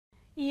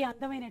ఈ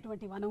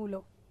అందమైనటువంటి వనంలో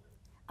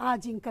ఆ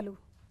జింకలు,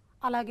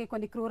 అలాగే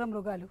కొన్ని క్రూర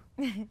మృగాలు,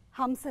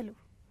 హంసలు,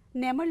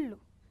 నెమళ్ళు,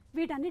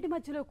 వీటన్నిటి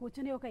మధ్యలో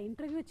కూర్చుని ఒక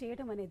ఇంటర్వ్యూ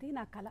చేయడం అనేది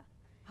నా కళ.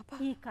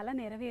 ఈ కళ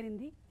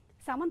నెరవేరింది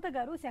సమంత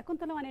గారు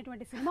శకుంతలం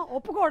అనేటువంటి సినిమా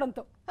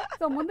ఒప్పుకోవడంతో.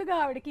 సో ముందుగా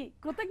ఆవిడకి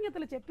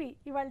కృతజ్ఞతలు చెప్పి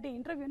ఇవాళ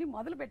ఇంటర్వ్యూని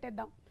మొదలు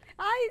పెట్టేద్దాం.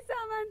 హాయ్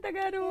సమంత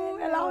గారు,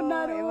 ఎలా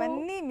ఉన్నారు?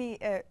 ఇవన్నీ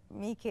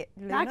మీకే.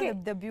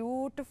 The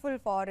beautiful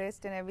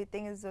forest and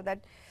everything is so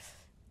that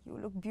you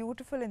look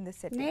beautiful in this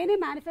setting. నేనే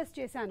మేనిఫెస్ట్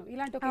చేశాను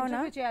ఇలాంటి ఒక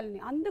ఇంటర్వ్యూ చేయాలని.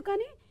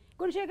 అందుకని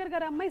గుణశేఖర్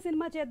గారు అమ్మాయి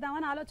సినిమా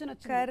చేద్దామని ఆలోచన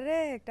వచ్చింది.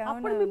 కరెక్ట్.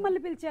 అప్పుడు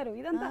మిమ్మల్ని పిలిచారు.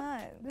 ఇదంతా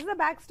this is the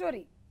back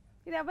story.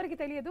 ఇది ఎవరికి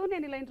తెలియదు.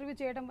 నేను ఇలా ఇంటర్వ్యూ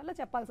చేయడం వల్ల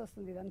చెప్పాల్సి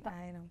వస్తుంది ఇదంతా.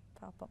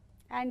 పాపం.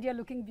 And you're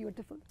looking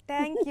beautiful.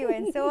 Thank you.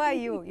 And so are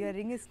you. Your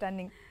ring is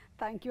stunning.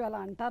 Thank you. అలా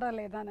అంటారా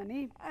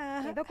లేదానని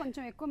ఏదో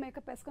కొంచెం ఎక్కువ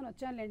మేకప్ వేసుకొని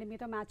వచ్చానులేండి,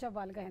 మీతో మ్యాచ్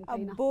అవ్వాలిగా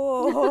ఎంతైనా.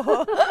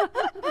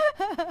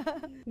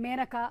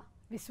 మేనక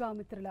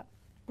విశ్వామిత్రుల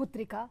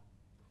పుత్రిక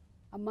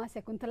అమ్మా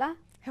శకుంతల.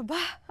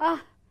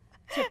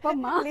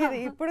 చెప్పమ్మా. లేదు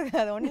ఇప్పుడు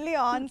కాదు, ఓన్లీ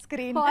ఆన్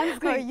స్క్రీన్.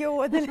 అయ్యో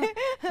వదిలే.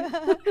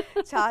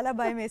 చాలా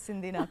భయం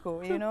వేసింది నాకు.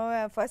 You know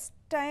first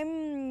time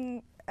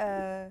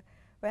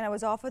when I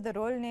was offered the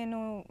role, నేను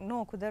నో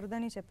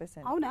కుదరదని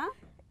చెప్పేసాను. అవునా?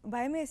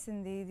 భయం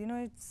వేసింది. You know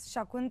it's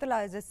Shakuntala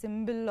is a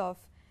symbol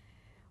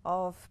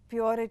of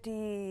purity,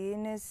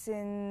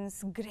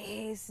 innocence,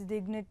 grace,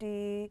 dignity.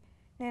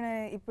 నేను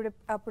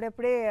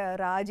అప్పుడప్పుడే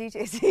రాజీ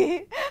చేసి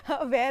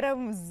వేరే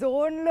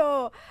జోన్లో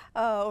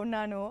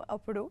ఉన్నాను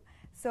అప్పుడు.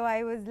 So I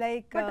was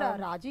like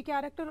Raji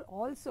character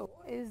also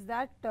is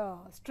that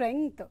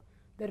strength,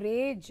 the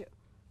raise,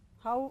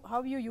 how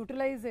you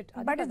utilize it,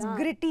 but it's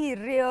gritty,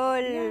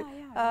 real.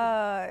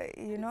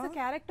 You know, it's a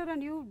character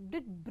and you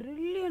did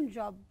brilliant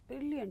job.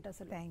 Brilliant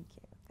asalu. Thank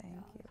you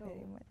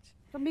very much.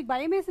 So మీకు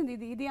భయం వేసింది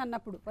ఇది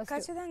అన్నప్పుడు?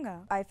 ఖచ్చితంగా.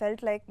 I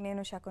felt like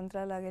నేను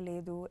శకుంతల లాగే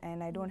లేదు, and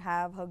I don't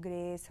have her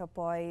grace, her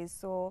poise.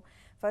 So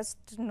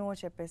first no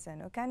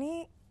చెప్పేశాను. కానీ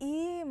ఈ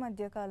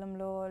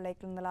మధ్యకాలంలో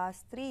like in the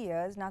last 3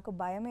 years నాకు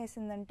భయం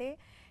వేసిందంటే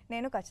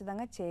నేను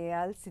ఖచ్చితంగా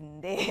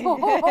చేయాల్సిందే.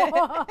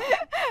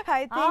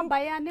 ఆ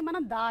భయాన్ని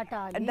మనం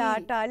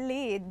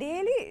దాటాలి.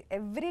 డైలీ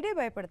ఎవ్రీడే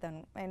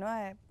భయపడతాను. నేను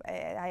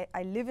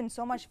I live in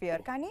so much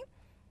fear. కానీ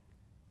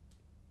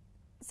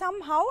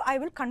somehow I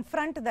will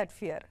confront that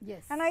fear.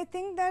 Yes. And I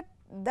think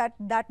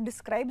that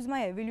describes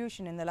my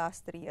evolution in the last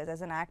 3 years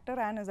as an actor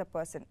and as a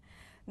person.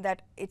 That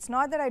it's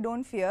not that I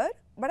don't fear,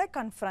 but I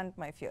confront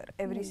my fear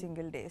every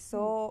single day. So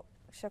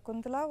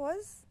Shaakunthalam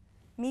was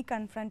me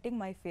confronting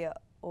my fear.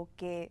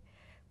 Okay,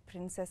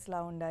 princess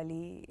la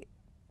undali,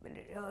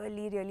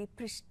 really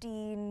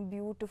pristine,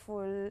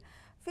 beautiful.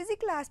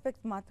 Physical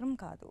aspect matram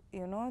kaadu,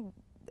 you know,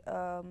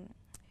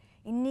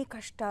 inni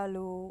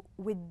kashtalu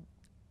with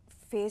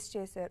face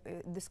చేశారు.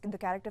 the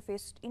character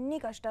faced inni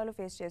kashtalu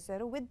face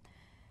చేశారు with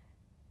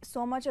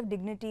so much of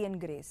dignity and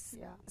grace.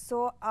 So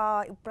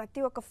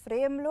ప్రతి ఒక్క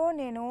frame లో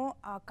నేను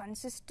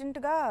consistent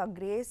గా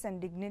grace and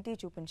dignity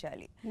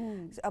చూపించాలి.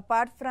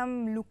 Apart from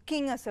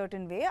looking a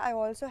certain way, I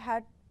also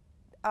had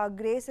ఆ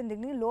grace and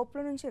dignity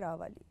లోపల నుంచి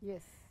రావాలి.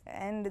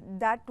 And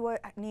that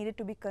needed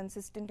to be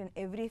consistent in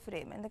every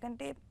frame.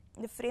 ఎందుకంటే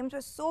the frames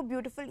were so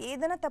beautiful.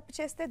 ఏదైనా తప్పు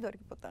చేస్తే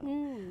దొరికిపోతాను.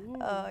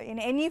 In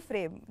any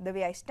frame, the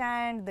way I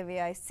stand, the way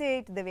I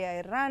sit, the way I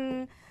run,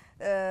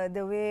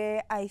 the way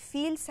I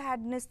feel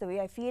sadness, the way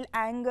I feel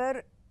anger,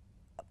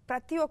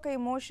 ప్రతి ఒక్క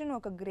emotion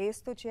ఒక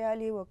గ్రేస్తో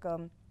చేయాలి, ఒక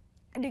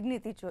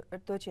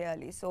డిగ్నిటీతో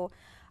చేయాలి. So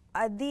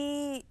అది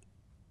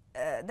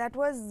that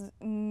was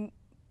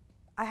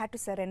I had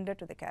to surrender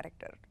to the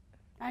character.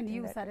 And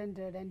you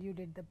surrendered and you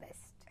did the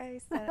best. I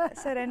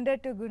surrendered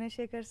to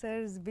Gunashekhar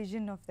sir's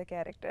vision of the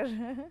character.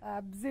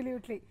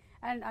 Absolutely.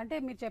 And అంటే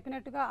మీరు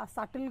చెప్పినట్టుగా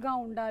సటిల్ గా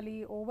ఉండాలి,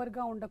 ఓవర్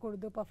గా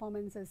ఉండకూడదు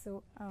performances.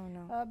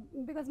 అవును.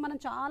 Because మనం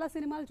చాలా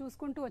సినిమాలు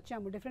చూసుకుంటూ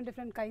వచ్చాము,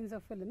 different kinds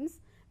of films.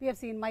 We have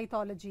seen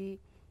mythology,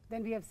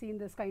 then we have seen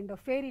this kind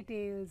of fairy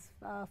tales,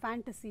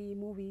 fantasy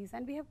movies,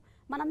 and we have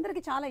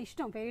మనందరికీ చాలా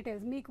ఇష్టం ఫెయిరీ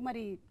టేల్స్. మీకు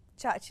మరి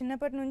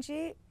చిన్నప్పటి నుంచి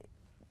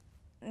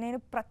నేను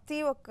ప్రతి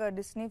ఒక్క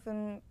డిస్నీ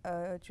ఫిల్మ్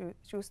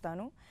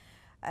చూస్తాను.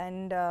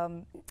 And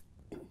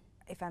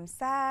if I'm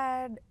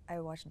sad, I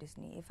watch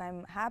Disney. If I'm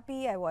happy,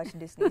 I watch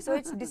Disney. So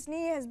it's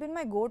Disney has been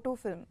my go-to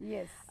film.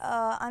 Yes.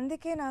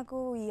 అందుకే నాకు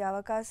ఈ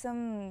అవకాశం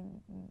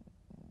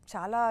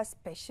చాలా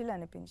స్పెషల్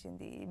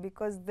అనిపించింది.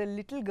 Because the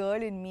little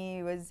girl in me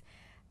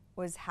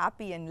was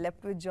happy and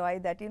leapt with joy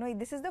that, you know,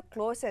 this is the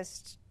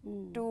closest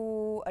to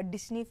a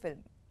Disney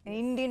film, an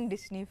Indian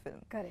Disney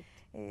film. Correct.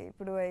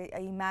 ఇప్పుడు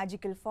ఈ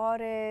magical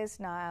forest,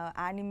 నా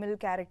animal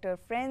character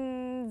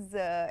friends,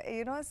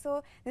 you know, so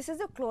this is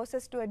the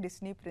closest to a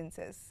Disney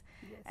princess.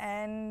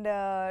 And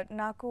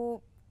నాకు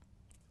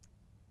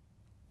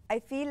I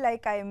feel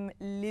like I'm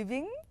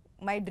living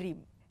my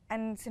dream.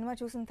 And cinema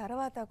చూసిన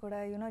తర్వాత కూడా,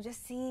 you know,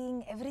 just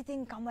seeing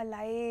everything come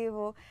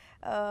alive.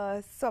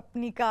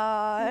 Swapnika,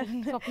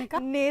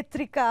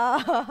 నేత్రిక,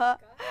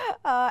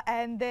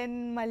 and then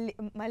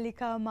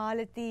Malika,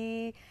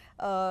 Malati,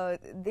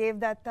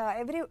 Devdatta,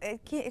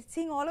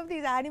 seeing all of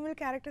these animal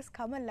characters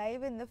come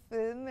alive in the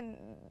film, and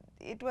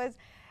it was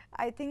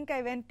I think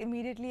I went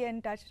immediately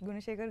and touched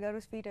Gunashekhar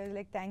Garu's feet. I was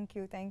like, thank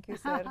you,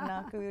 sir,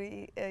 Naku,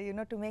 you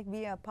know, to make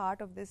me a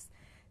part of this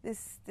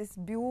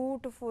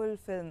beautiful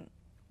film.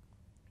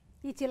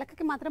 ఈ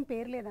చిలకకి మాత్రం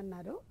పేరు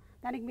లేదన్నారు,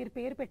 దానికి మీరు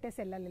పేరు పెట్టేసి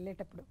వెళ్ళాలి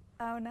వెళ్ళేటప్పుడు.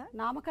 అవునా?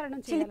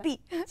 నామకరణం చిలిపి.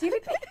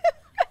 చిలిపి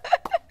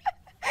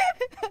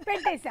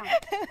పెట్టేశాం,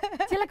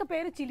 చిలక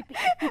పేరు చిలిపి.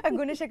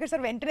 గుణశేఖర్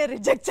సార్ వెంటనే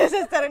రిజెక్ట్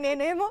చేసేస్తారు.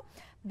 నేనేమో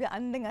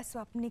అందంగా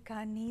స్వప్నిక,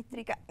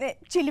 నీత్రిక,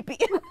 చిలిపి.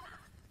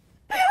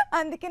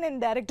 అందుకే నేను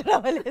డైరెక్టర్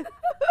అవ్వలేదు.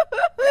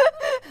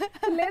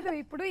 లేదు,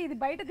 ఇప్పుడు ఇది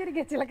బయట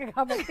తిరిగే చిలక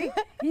కాబట్టి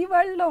ఈ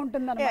వరల్డ్ లో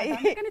ఉంటుంది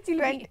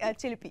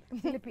చిలిపి.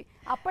 చిలిపి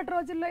అప్పటి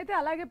రోజుల్లో అయితే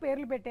అలాగే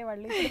పేర్లు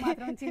పెట్టేవాళ్ళు, ఇప్పుడు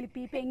మాత్రం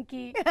చిలిపి,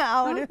 పెంకి,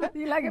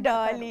 ఇలాగే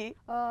Dolly.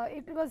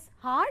 It was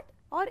hard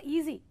are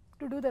easy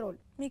to do the role?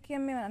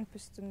 మీకేమే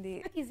అనిపిస్తుంది?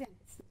 ఈజీ.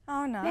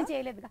 అవునా? నేను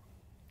చేయలేదుగా.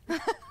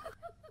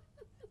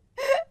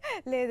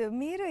 లేదు,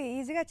 మీరు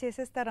ఈజీగా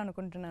చేసేస్తారు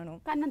అనుకుంటున్నాను.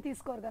 కన్నం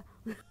తీసుకోరుగా.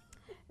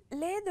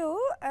 లేదు,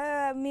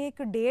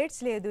 మీకు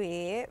డేట్స్ లేదు,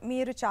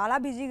 మీరు చాలా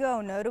బిజీగా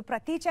ఉన్నారు.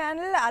 ప్రతి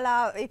ఛానల్ అలా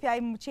if I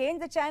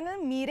change the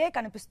channel మీరే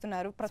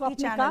కనిపిస్తున్నారు ప్రతి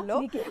ఛానల్లో.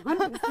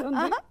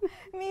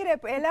 మీరు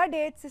ఎలా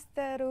డేట్స్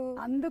ఇస్తారు?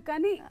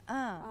 అందుకని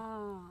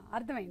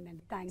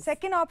అర్థమైందండి. థ్యాంక్స్.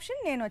 సెకండ్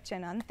ఆప్షన్ నేను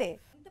వచ్చాను అంతే.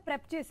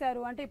 ప్రెప్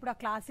చేశారు అంటే ఇప్పుడు ఆ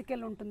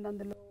క్లాసికల్ ఉంటుంది,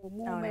 అందులో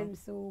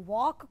మూమెంట్స్,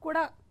 వాక్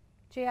కూడా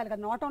చేయాలి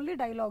కదా, not only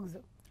dialogues.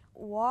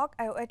 Walk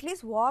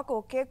at least walk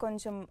okay,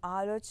 కొంచెం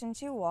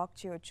ఆలోచించి వాక్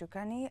చేయొచ్చు,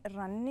 కానీ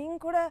రన్నింగ్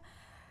కూడా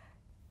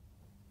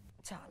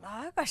చాలా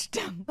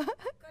కష్టం.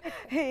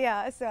 యా,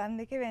 సో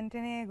అందుకే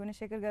వెంటనే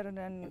గుణశేఖర్ గారు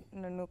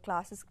నన్ను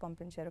క్లాసెస్కి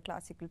పంపించారు,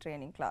 క్లాసికల్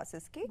ట్రైనింగ్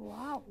క్లాసెస్కి.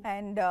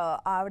 అండ్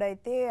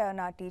ఆవిడైతే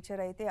నా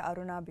టీచర్ అయితే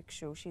అరుణ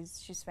భిక్షు,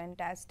 షీస్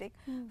ఫెంటాస్టిక్.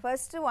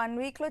 ఫస్ట్ 1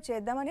 వీక్లో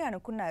చేద్దామని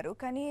అనుకున్నారు,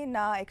 కానీ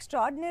నా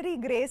ఎక్స్ట్రాడినరీ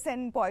గ్రేస్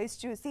అండ్ పాయిస్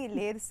చూసి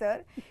లేదు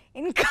సార్,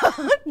 ఇంకా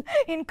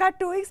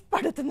 2 వీక్స్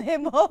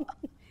పడుతుందేమో.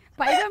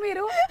 పైగా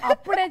మీరు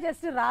అప్పుడే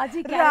జస్ట్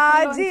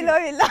రాజీలో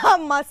ఇలా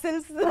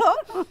మసిల్స్.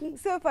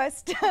 సో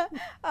ఫస్ట్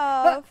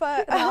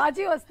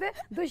రాజీ వస్తే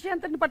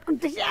దుష్యంతుని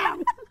పట్టుకుంటే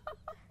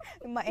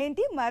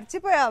ఏంటి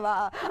మర్చిపోయావా,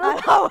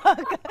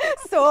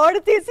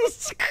 సోడు తీసి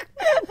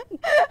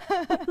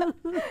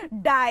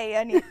డై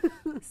అని.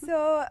 సో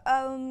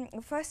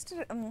ఫస్ట్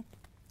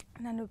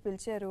నన్ను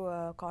పిలిచారు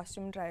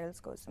కాస్ట్యూమ్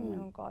ట్రయల్స్ కోసం.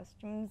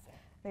 కాస్ట్యూమ్స్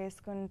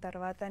వేసుకున్న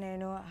తర్వాత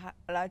నేను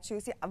అలా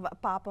చూసి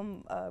పాపం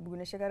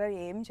గుణశేఖర్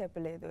ఏం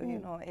చెప్పలేదు,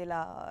 యూనో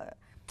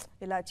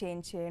ఇలా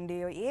చేంజ్ చేయండి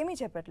ఏమీ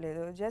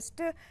చెప్పట్లేదు.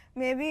 జస్ట్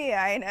మేబీ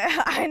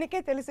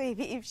ఆయనకే తెలుసు,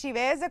 if she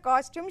wears a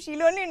costume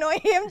she'll only no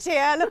ఏం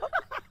చేయాలో.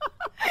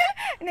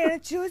 నేను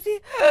చూసి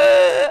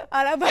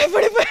అలా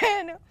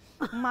భయపడిపోయాను.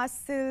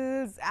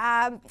 మసిల్స్,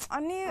 abs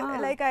అన్నీ,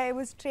 like I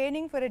was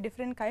training for a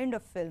different kind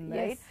of film,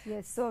 right?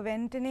 So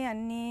వెంటనే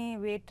అన్నీ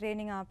వెయిట్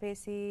ట్రైనింగ్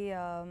ఆపేసి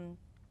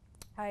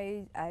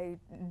I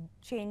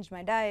changed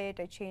my diet,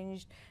 I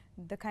changed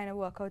the kind of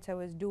workouts I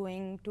was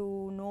doing to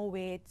no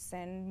weights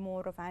and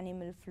more of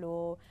animal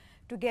flow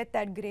to get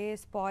that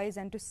grace, poise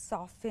and to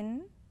soften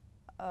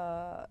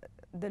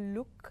the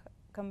look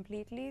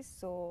completely.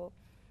 So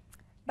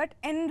but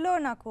end lo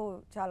naku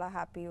chala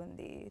happy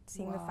undi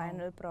seeing the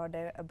final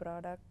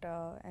product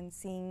and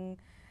seeing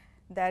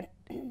that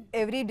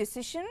every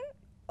decision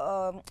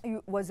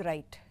was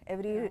right.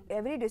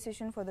 Every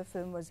decision for the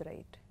film was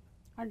right.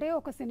 అంటే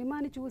ఒక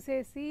సినిమాని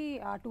చూసేసి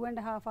ఆ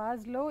 2.5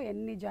 అవర్స్లో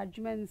ఎన్ని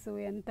judgements,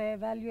 ఎంత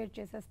evaluate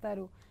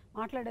చేసేస్తారు,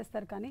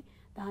 మాట్లాడేస్తారు, కానీ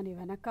దాని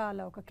వెనకాల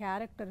ఒక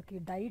క్యారెక్టర్కి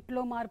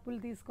డైట్లో మార్పులు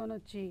తీసుకొని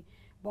వచ్చి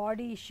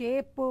బాడీ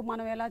షేప్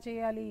మనం ఎలా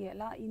చేయాలి,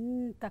 ఎలా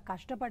ఇంత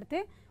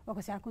కష్టపడితే ఒక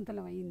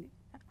శాకుంతలం అయ్యింది.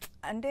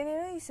 అంటే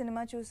నేను ఈ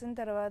సినిమా చూసిన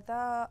తర్వాత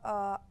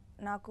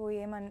నాకు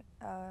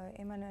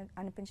ఏమని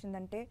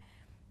అనిపించిందంటే,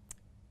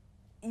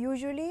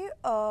 usually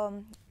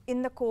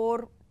in the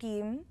core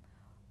team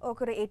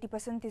ఒకరు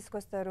 80%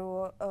 తీసుకొస్తారు,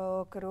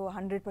 ఒకరు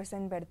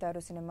 100% పెడతారు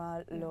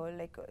సినిమాలో.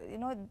 Like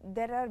you know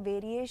there are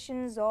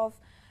variations of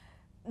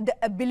the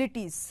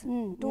abilities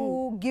to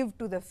give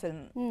to the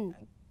film.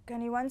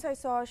 కానీ once I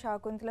saw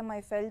Shaakunthalam,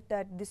 I felt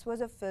that this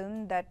was a film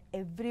that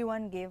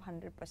everyone gave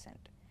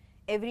 100%.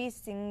 Every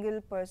single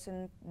person,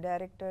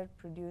 director,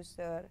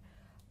 producer,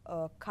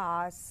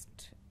 cast,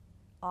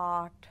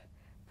 art,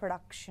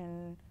 production,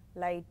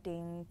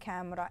 lighting,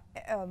 camera,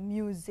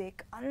 music,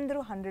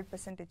 అందరూ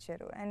 100%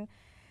 ఇచ్చారు. And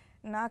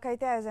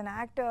నాకైతే as an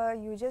actor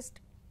you just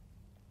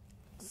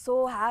so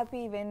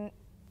happy when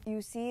you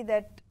see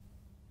that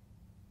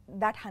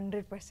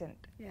 100%.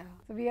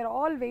 So we are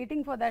all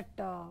waiting for that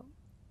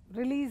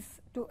release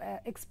to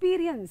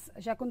experience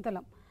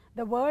Shaakunthalam,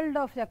 the world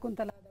of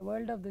Shaakuntala, the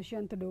world of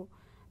Dushyantudu.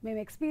 మేము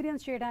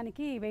experience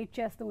చేయడానికి wait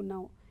చేస్తూ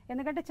ఉన్నాం,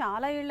 ఎందుకంటే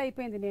చాలా ఏళ్ళు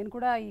అయిపోయింది. నేను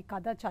కూడా ఈ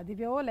కథ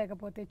చదివో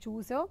లేకపోతే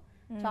చూసో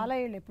చాలా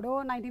ఏళ్ళు, ఎప్పుడో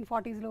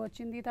 1940s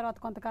వచ్చింది, తర్వాత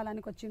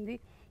కొంతకాలానికి వచ్చింది,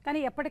 కానీ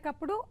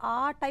ఎప్పటికప్పుడు ఆ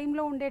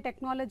టైంలో ఉండే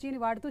టెక్నాలజీని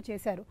వాడుతూ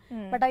చేశారు.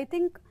 బట్ ఐ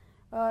థింక్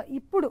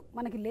ఇప్పుడు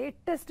మనకి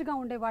లేటెస్ట్గా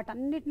ఉండే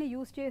వాటన్నిటిని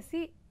యూజ్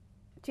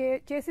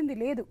చేసింది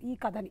లేదు ఈ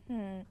కథని.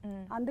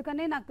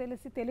 అందుకనే నాకు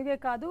తెలిసి తెలుగే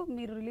కాదు,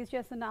 మీరు రిలీజ్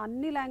చేస్తున్న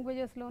అన్ని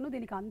లాంగ్వేజెస్లోనూ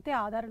దీనికి అంతే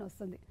ఆదరణ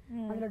వస్తుంది,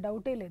 అందులో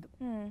డౌటే లేదు.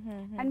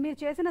 అండ్ మీరు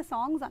చేసిన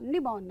సాంగ్స్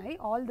అన్నీ బాగున్నాయి,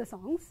 ఆల్ ద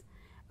సాంగ్స్.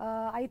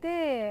 అయితే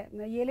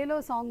ఏలేలో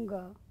song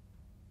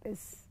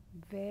is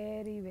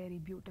very very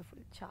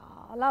beautiful,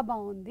 చాలా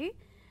బాగుంది.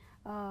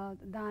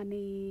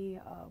 దాని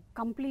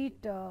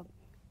complete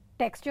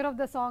texture of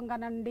the song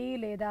అనండి,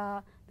 లేదా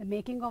the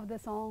making of the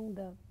song,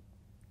 the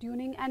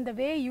tuning and the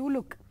way you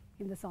look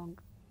in the song,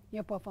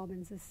 your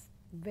performance is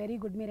very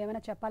good. మీరు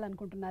ఏమైనా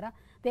చెప్పాలనుకుంటున్నారా?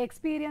 The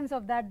experience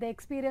of that, the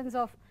experience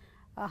of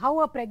how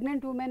a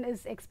pregnant woman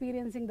is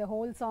experiencing the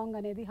whole song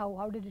anedi,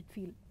 how did it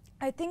feel?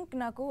 I think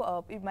naku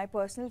my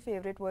personal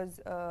favorite was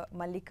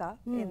Mallika,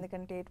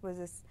 endukante it was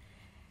this,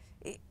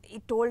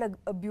 it told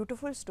a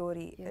beautiful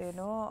story, yes, you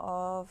know,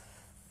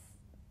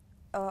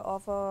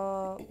 of a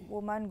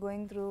woman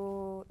going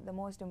through the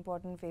most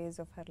important phase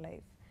of her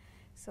life,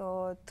 so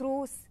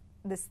through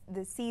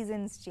the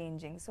seasons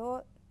changing. So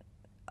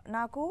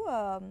naku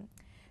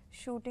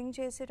shooting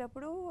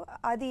చేసేటప్పుడు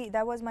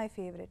that was my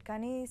favorite.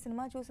 కానీ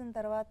cinema చూసిన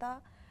తర్వాత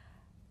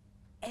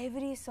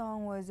every song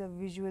was a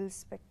visual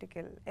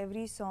spectacle,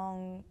 every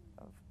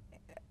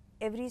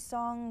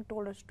song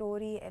told a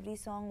story, every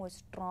song was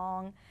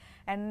strong.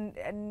 And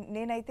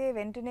నేనైతే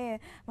వెంటనే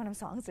మనం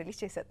songs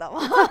release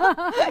చేసేద్దామా,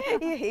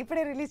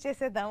 ఇప్పుడే release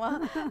చేసేద్దామా,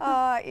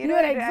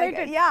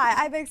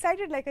 I'm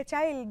excited like a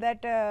child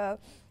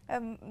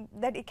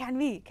that it can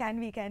we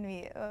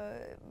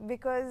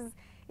because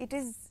it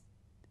is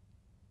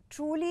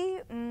truly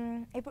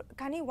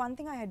kani one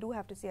thing I do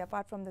have to say,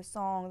 apart from the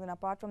songs and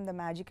apart from the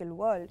magical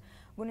world,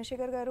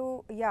 Gunashekhar garu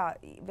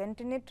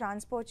ventane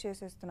transport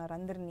chestunnaru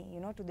andarni,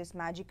 you know, to this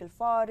magical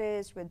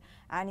forest with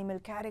animal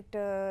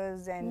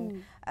characters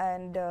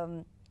and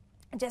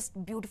just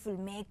beautiful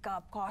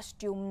makeup,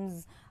 costumes,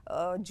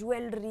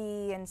 jewelry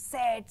and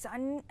sets,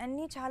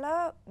 anni chala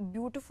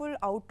beautiful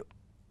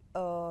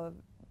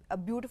a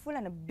beautiful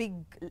and a big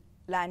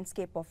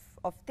landscape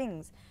of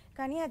things.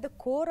 కానీ at the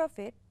core of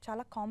it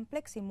చాలా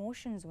complex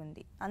emotions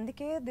ఉంది.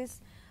 అందుకే this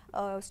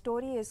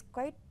story is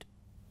quiet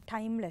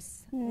timeless.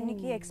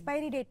 దీనికి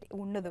expiry date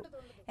ఉండదు.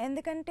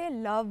 ఎందుకంటే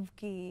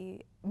లవ్కి,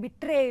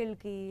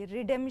 బిట్రేయల్కి,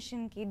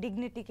 రిడెంప్షన్కి,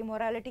 డిగ్నిటీకి,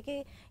 మొరాలిటీకి,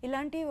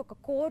 ఇలాంటి ఒక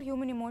కోర్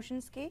హ్యూమన్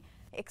ఎమోషన్స్కి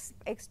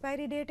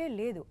ఎక్స్పైరీ డేటే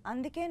లేదు.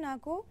 అందుకే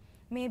నాకు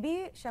maybe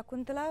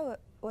Shakuntala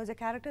was a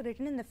character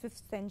return in the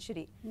 5th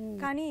century.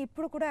 కానీ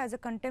ఇప్పుడు కూడా as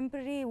a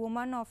contemporary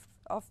woman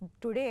of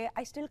today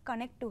I still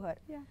connect to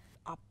her.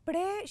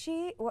 అప్పుడే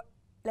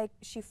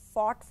she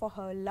fought for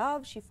her love,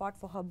 she fought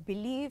for her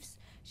beliefs,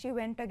 she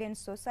went against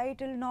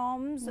societal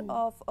norms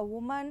of a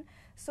woman.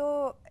 So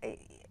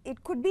it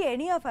could be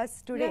any of us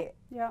today.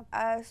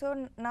 So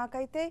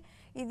nakaithe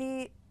idi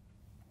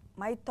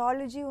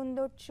mythology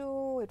undochu,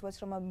 it was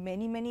from a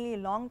many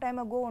long time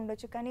ago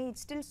undochu, kani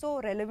it's still so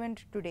relevant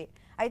today.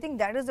 I think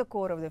that is the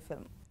core of the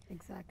film.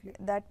 Exactly.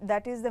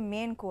 That is the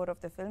main core of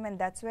the film, and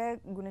that's where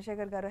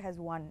Gunashekhar garu has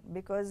won,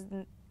 because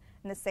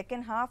in the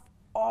second half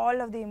all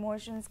of the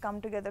emotions come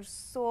together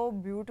so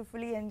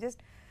beautifully and just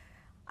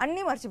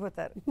anni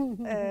marchipotaru.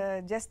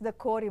 Just the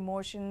core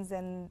emotions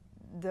and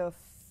the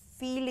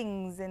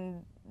feelings and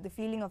the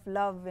feeling of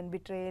love and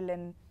betrayal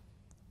and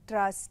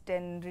trust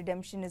and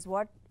redemption is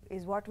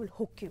what will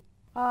hook you.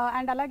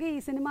 And alage ee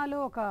సినిమాలో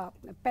ఒక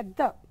పెద్ద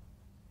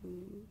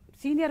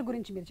senior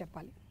గురించి మీరు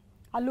చెప్పాలి,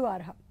 Allu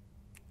Arha.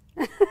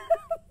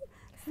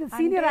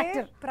 Senior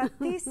actor.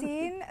 ప్రతి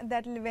scene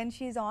that when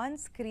she is on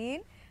screen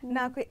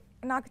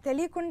నాకు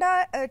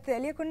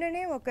తెలియకుండానే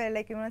ఒక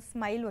లైక్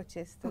స్మైల్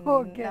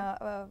వచ్చేస్తుంది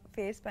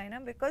ఫేస్ పైన,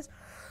 బికాస్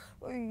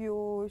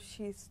అయ్యో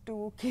షీస్ టూ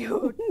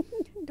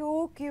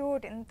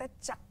క్యూట్, ఎంత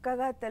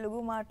చక్కగా తెలుగు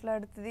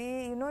మాట్లాడుతుంది.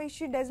 You know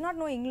she does not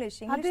no English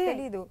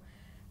తెలీదు.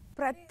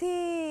 ప్రతి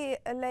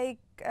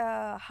లైక్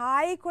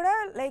హాయ్ కూడా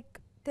లైక్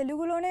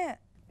తెలుగులోనే.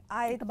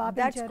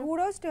 That's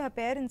kudos to her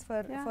parents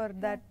for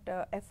that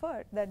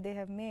effort that they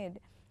have made.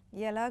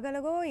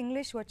 ఎలాగలగో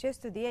English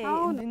వచ్చేస్తుంది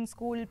in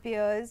school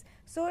Pierce.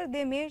 So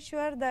they made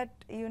sure that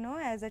you know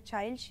as a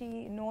child she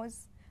knows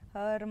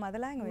her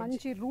mother language.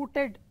 మంచి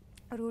rooted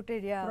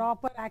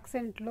proper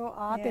accent లో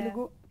ఆ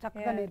తెలుగు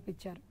చక్కగా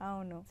నేర్పించారు.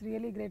 అవును, it's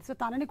really great. So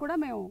తనని కూడా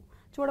మేము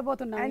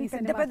చూడబోతున్నాం.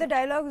 పెద్ద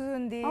డైలాగ్స్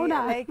ఉంది,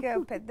 లైక్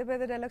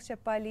పెద్ద డైలాగ్స్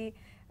చెప్పాలి.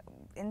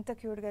 ఎంత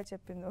క్యూట్ గా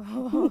చెప్పిందో,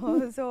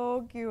 so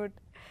cute.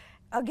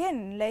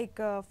 Again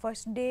like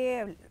first day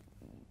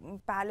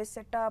palace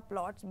setup,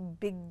 lots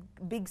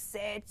big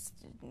sets,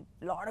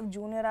 lot of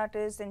junior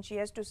artists, and she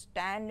has to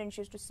stand and she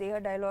has to say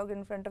her dialogue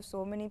in front of so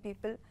many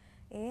people.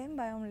 ఏం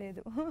భయం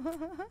లేదు,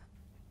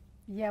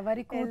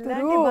 ఎవరి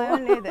కూతురు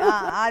భయం లేదు.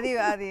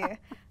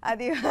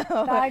 అది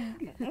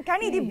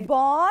కానీ ఇది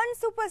బాండ్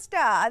సూపర్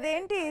స్టార్.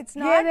 అదేంటి ఇట్స్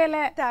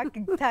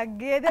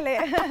తగ్గేదలే.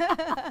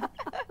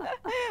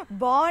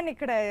 బాండ్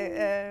ఇక్కడ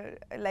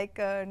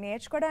లైక్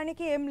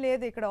నేర్చుకోవడానికి ఏం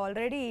లేదు, ఇక్కడ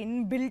ఆల్రెడీ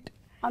ఇన్బిల్ట్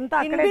అంతా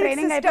అక్కడే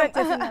ట్రైనింగ్ అయిపోయి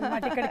వచ్చేసింది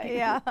అన్నమాట ఇక్కడికి.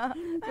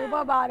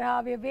 Super Bara,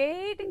 we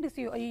waiting to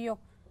see you. అయ్యో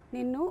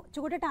నిన్ను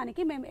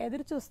చూడటానికి మేము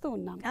ఎదురు చూస్తూ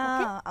ఉన్నాం.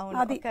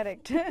 అది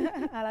కరెక్ట్,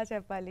 అలా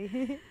చెప్పాలి.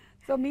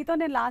 సో మీతో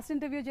నేను లాస్ట్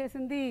ఇంటర్వ్యూ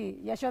చేసింది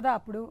యశోద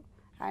అప్పుడు,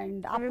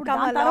 అండ్ అప్పుడు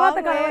తర్వాత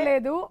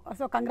కలవలేదు.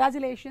 So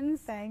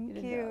congratulations.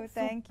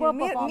 Thank you.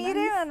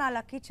 మీరే నా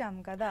లక్కీ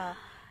చామ్ కదా.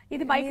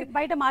 ఇది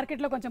బయట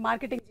మార్కెట్ లో కొంచెం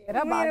మార్కెటింగ్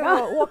చేయరా బాగా?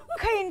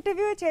 ఒక్క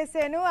ఇంటర్వ్యూ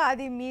చేశాను,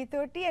 అది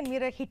మీతోటి, అండ్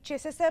మీరు హిట్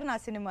చేసేసారు నా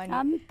సినిమాని.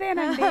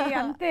 అంతేనండి,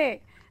 అంతే.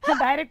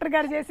 డైరెక్టర్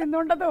గారు చేసింది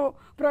ఉండదు,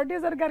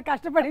 ప్రొడ్యూసర్ గారు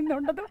కష్టపడింది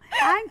ఉండదు,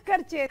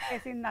 యాంకర్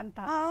చేసింది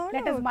అంతా.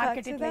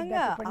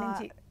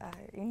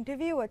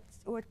 ఇంటర్వ్యూ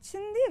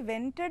వచ్చింది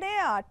వెంటనే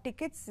ఆ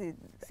టికెట్స్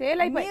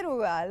సేల్ అయిపోయి, మీరు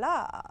అలా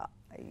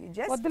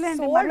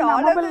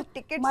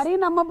మరీ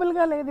నమ్మబుల్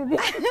గా లేదు ఇది.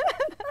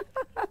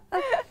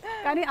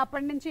 కానీ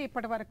అప్పటి నుంచి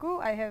ఇప్పటి వరకు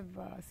I have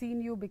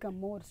seen you become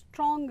more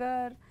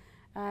stronger.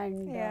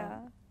 And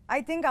I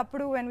think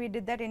అప్పుడు when we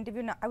did that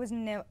interview, I was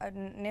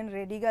నేను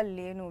రెడీగా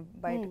లేను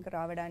బయటకు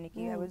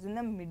రావడానికి. I was in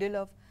the middle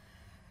of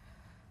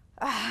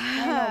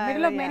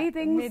many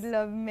things, middle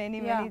of many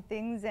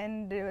things, and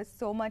there was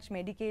so much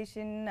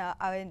medication,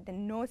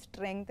 no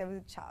strength. I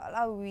was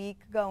చాలా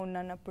weak గా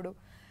ఉన్నాను అప్పుడు.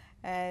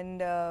 And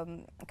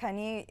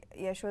కానీ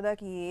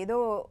యశోదకి ఏదో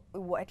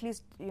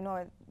at least you know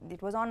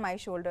it was on my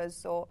shoulders,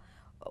 so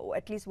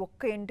at least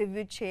ఒక్క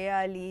interview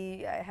చేయాలి.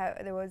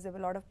 there was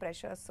a lot of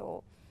pressure, so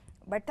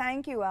but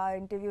thank you. ఆ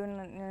interview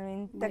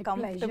ఇంత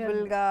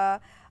కంఫర్టబుల్గా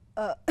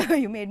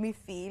you made me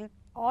feel.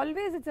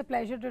 Always it's a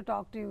pleasure to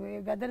talk to you,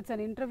 whether it's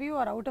an interview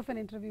or out of an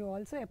interview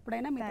also.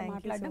 ఎప్పుడైనా మీతో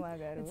మాట్లాడడం,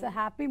 it's a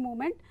happy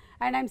moment,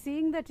 and I'm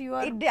seeing that you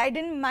are I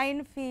didn't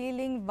mind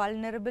feeling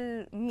vulnerable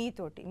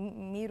మీతోటి.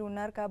 మీరు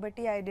ఉన్నారు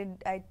కాబట్టి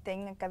I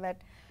think that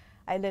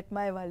I let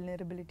my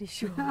vulnerability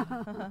show.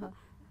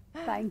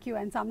 Thank you.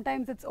 And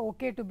sometimes it's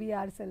okay to be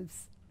ourselves.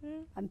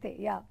 అంతే.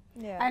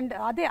 And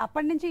అదే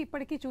అప్పటి నుంచి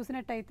ఇప్పటికీ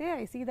చూసినట్టయితే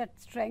I see that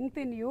strength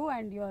in you,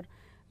 and you're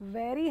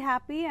very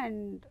happy, and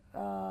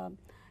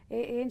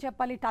ఏం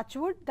చెప్పాలి, touch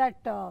wood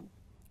that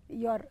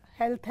your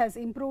health Hess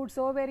improved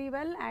so very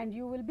well, and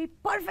you will be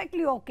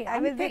perfectly okay. I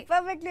will be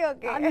perfectly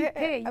okay.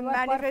 I'm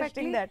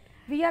manifesting that.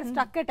 We are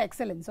stuck at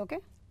excellence,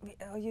 okay?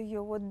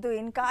 అయ్యో వద్దు,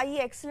 ఇంకా ఈ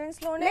excellence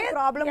లోనే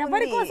problem ఉంది.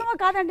 ఎవరి కోసమో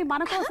కాదండి,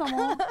 మన కోసము,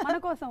 మన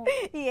కోసం.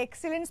 ఈ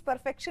ఎక్సలెన్స్,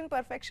 పర్ఫెక్షన్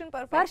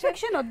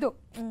వద్దు.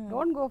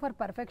 Don't go for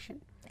perfection,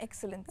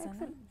 excellence.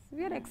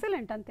 We are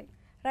excellent, అంతే.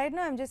 Right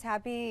now I'm just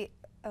happy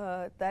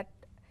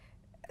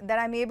that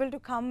I'm able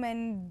to come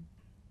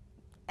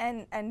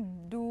and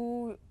do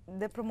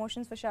the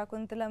promotions for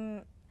Shaakunthalam.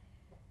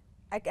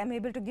 I'm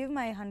able to give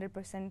my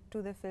 100% to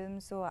the film,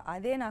 so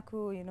ade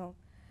naku, you know,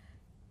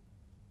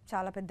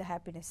 చాలా పెద్ద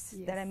happiness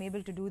that I'm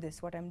able to do this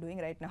what I'm doing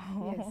right now.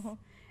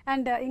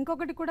 And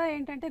ఇంకొకటి కూడా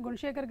ఏంటంటే,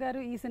 గుణశేఖర్ గారు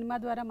ఈ cinema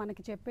ద్వారా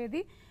మనకి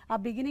చెప్పేది, ఆ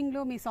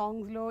బిగినింగ్లో మీ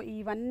సాంగ్స్లో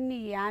ఇవన్నీ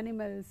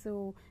యానిమల్స్,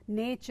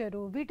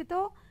 నేచరు,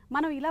 వీటితో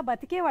మనం ఇలా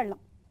బతికేవాళ్ళం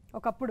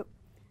ఒకప్పుడు.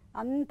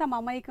 అంత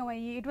మమైకం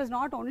అయ్యి, it was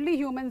not only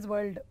humans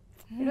world,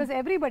 it was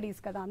everybody's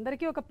కదా,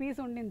 అందరికీ ఒక పీస్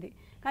ఉండింది.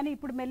 కానీ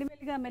ఇప్పుడు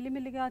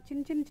మెల్లిమెల్లిగా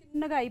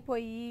చిన్నగా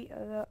అయిపోయి,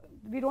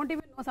 we don't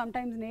even know some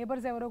times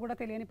neighbours ఎవరో కూడా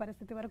తెలియని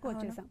పరిస్థితి వరకు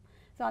వచ్చేసాం.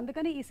 సో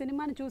అందుకని ఈ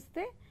సినిమాని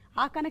చూస్తే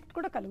ఆ కనెక్ట్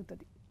కూడా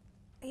కలుగుతుంది.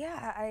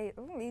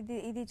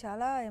 ఇది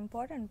చాలా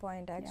important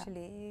point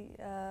actually.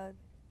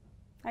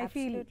 I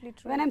feel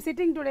when I'm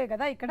sitting today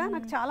కదా ఇక్కడ,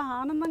 నాకు చాలా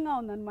ఆనందంగా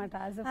ఉందన్నమాట.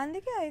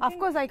 అందుకే of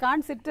course I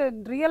can't sit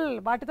real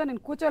వాటితో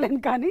నేను కూర్చోలేను,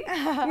 కానీ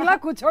ఇలా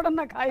కూర్చోవడం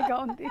నాకు హాయిగా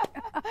ఉంది.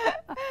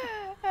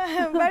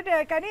 బట్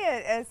కానీ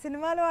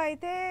సినిమాలో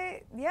అయితే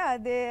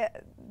అదే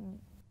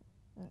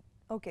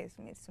ఓకే,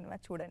 మీరు సినిమా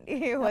చూడండి.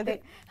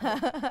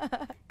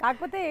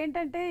 కాకపోతే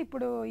ఏంటంటే,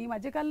 ఇప్పుడు ఈ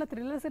మధ్యకాలంలో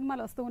థ్రిల్లర్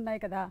సినిమాలు వస్తూ ఉన్నాయి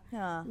కదా,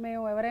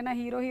 మేము ఎవరైనా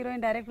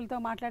హీరోయిన్ డైరెక్టర్లతో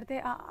మాట్లాడితే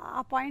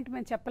ఆ పాయింట్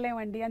మేము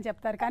చెప్పలేమండి అని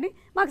చెప్తారు. కానీ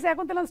మాకు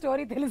శాకుంతలం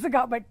స్టోరీ తెలుసు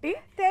కాబట్టి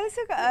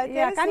తెలుసు,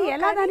 కానీ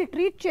ఎలా దాన్ని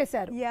ట్రీట్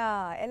చేశారు,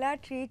 ఎలా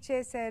ట్రీట్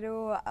చేశారు,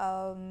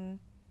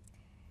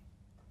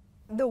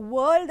 the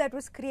world that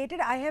was created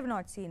I have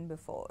not seen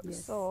before.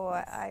 So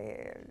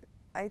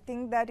I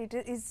think that it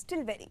is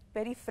still very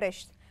very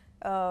fresh.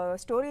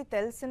 Story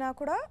telsina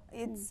kuda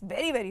it's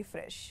very very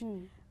fresh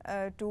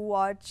to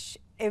watch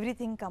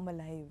everything come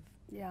alive.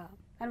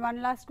 And one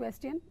last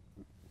question,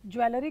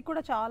 jewellery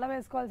కూడా చాలా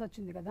వేసుకోవాల్సి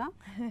వచ్చింది కదా,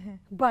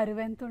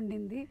 బరువు ఎంత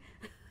ఉండింది?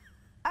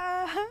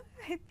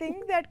 I think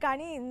that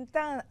కానీ ఇంత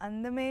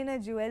అందమైన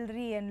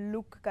జ్యువెలరీ అండ్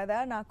లుక్ కదా,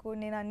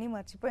 నేను అన్నీ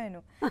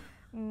మర్చిపోయాను.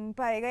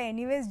 పైగా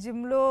ఎనీవేస్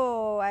జిమ్ లో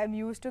I'm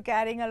use to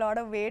carrying a lot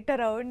of weight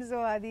around, so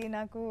అది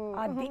నాకు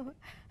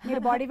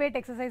మీరు బాడీ వెయిట్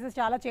ఎక్సర్సైజెస్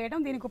చాలా చేయడం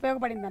దీనికి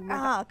ఉపయోగపడింది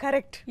అన్నమాట.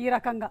 కరెక్ట్, ఈ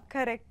రకంగా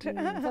కరెక్ట్.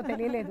 సో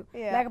తెలియలేదు,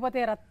 లేకపోతే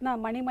రత్న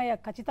మణిమయ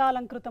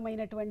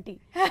ఖచ్చితాలంకృతమైనటువంటి,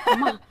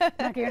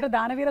 నాకేంటో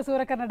దానవీర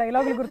సూరకర్ణ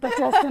డైలాగులు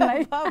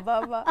గుర్తొచ్చేస్తున్నాయి.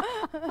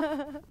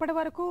 ఇప్పటి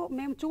వరకు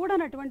మేము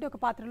చూడనటువంటి ఒక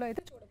పాత్రలో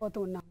అయితే చూడబోతూ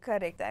ఉన్నాం.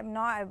 కరెక్ట్.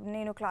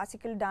 నేను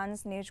క్లాసికల్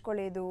డాన్స్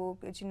నేర్చుకోలేదు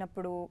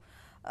చిన్నప్పుడు.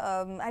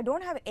 I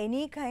don't have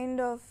any kind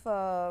of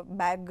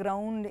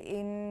background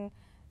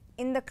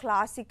in the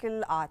classical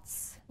arts.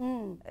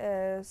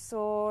 So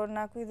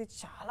నాకు ఇది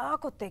చాలా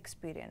కొత్త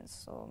ఎక్స్పీరియన్స్.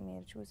 సో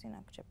మీరు చూసి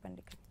నాకు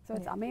చెప్పండి. So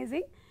it's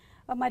amazing.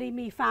 మరి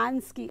మీ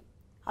ఫ్యాన్స్కి,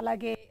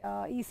 అలాగే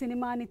ఈ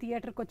సినిమాని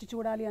థియేటర్కి వచ్చి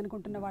చూడాలి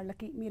అనుకుంటున్న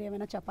వాళ్ళకి మీరు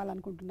ఏమైనా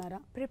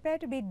చెప్పాలనుకుంటున్నారా? Prepare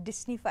to be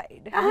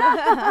Disneyfied.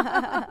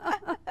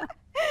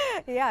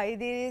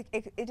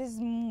 It is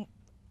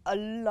a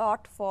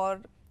lot for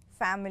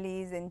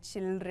families and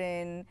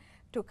children,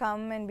 to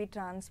come and be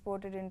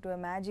transported into a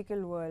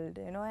magical world,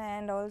 you know,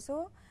 and also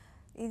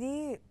ఇది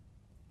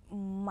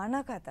మన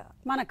కథ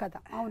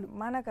అవును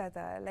మన కథ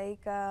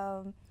like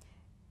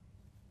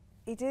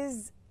it is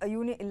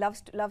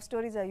love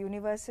stories are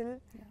universal.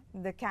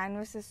 The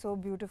canvas is so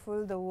beautiful,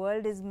 the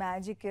world is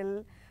magical,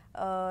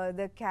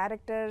 the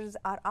characters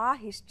are our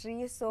history,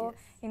 so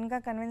ఇంకా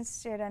convince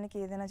చేయడానికి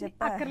ఏదైనా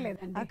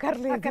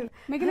అక్కర్లేదు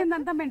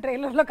మిగిలిందంతా మేము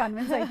ట్రైలర్లో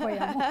కన్విన్స్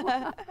అయిపోయాము.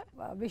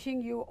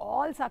 Wishing you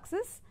all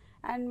success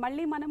and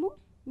మళ్ళీ మనము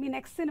మీ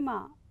నెక్స్ట్ సినిమా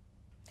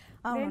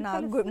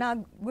నా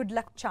గుడ్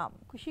లక్ చామ్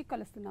ఖుషి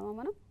కలుస్తున్నామా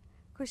మనం?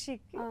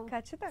 ఖుషికి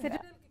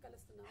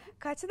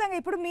ఖచ్చితంగా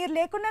ఇప్పుడు మీరు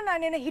లేకుండా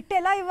నేను హిట్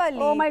ఎలా ఇవ్వాలి?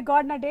 ఓ మై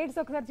గాడ్, నా డేట్స్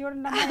ఒకసారి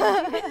చూడండి.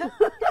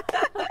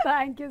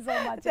 Thank you so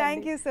much.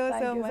 Thank you so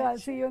much.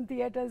 See you in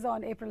theaters on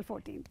April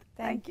 14th.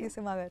 Thank you,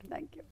 Suma garu. Thank you.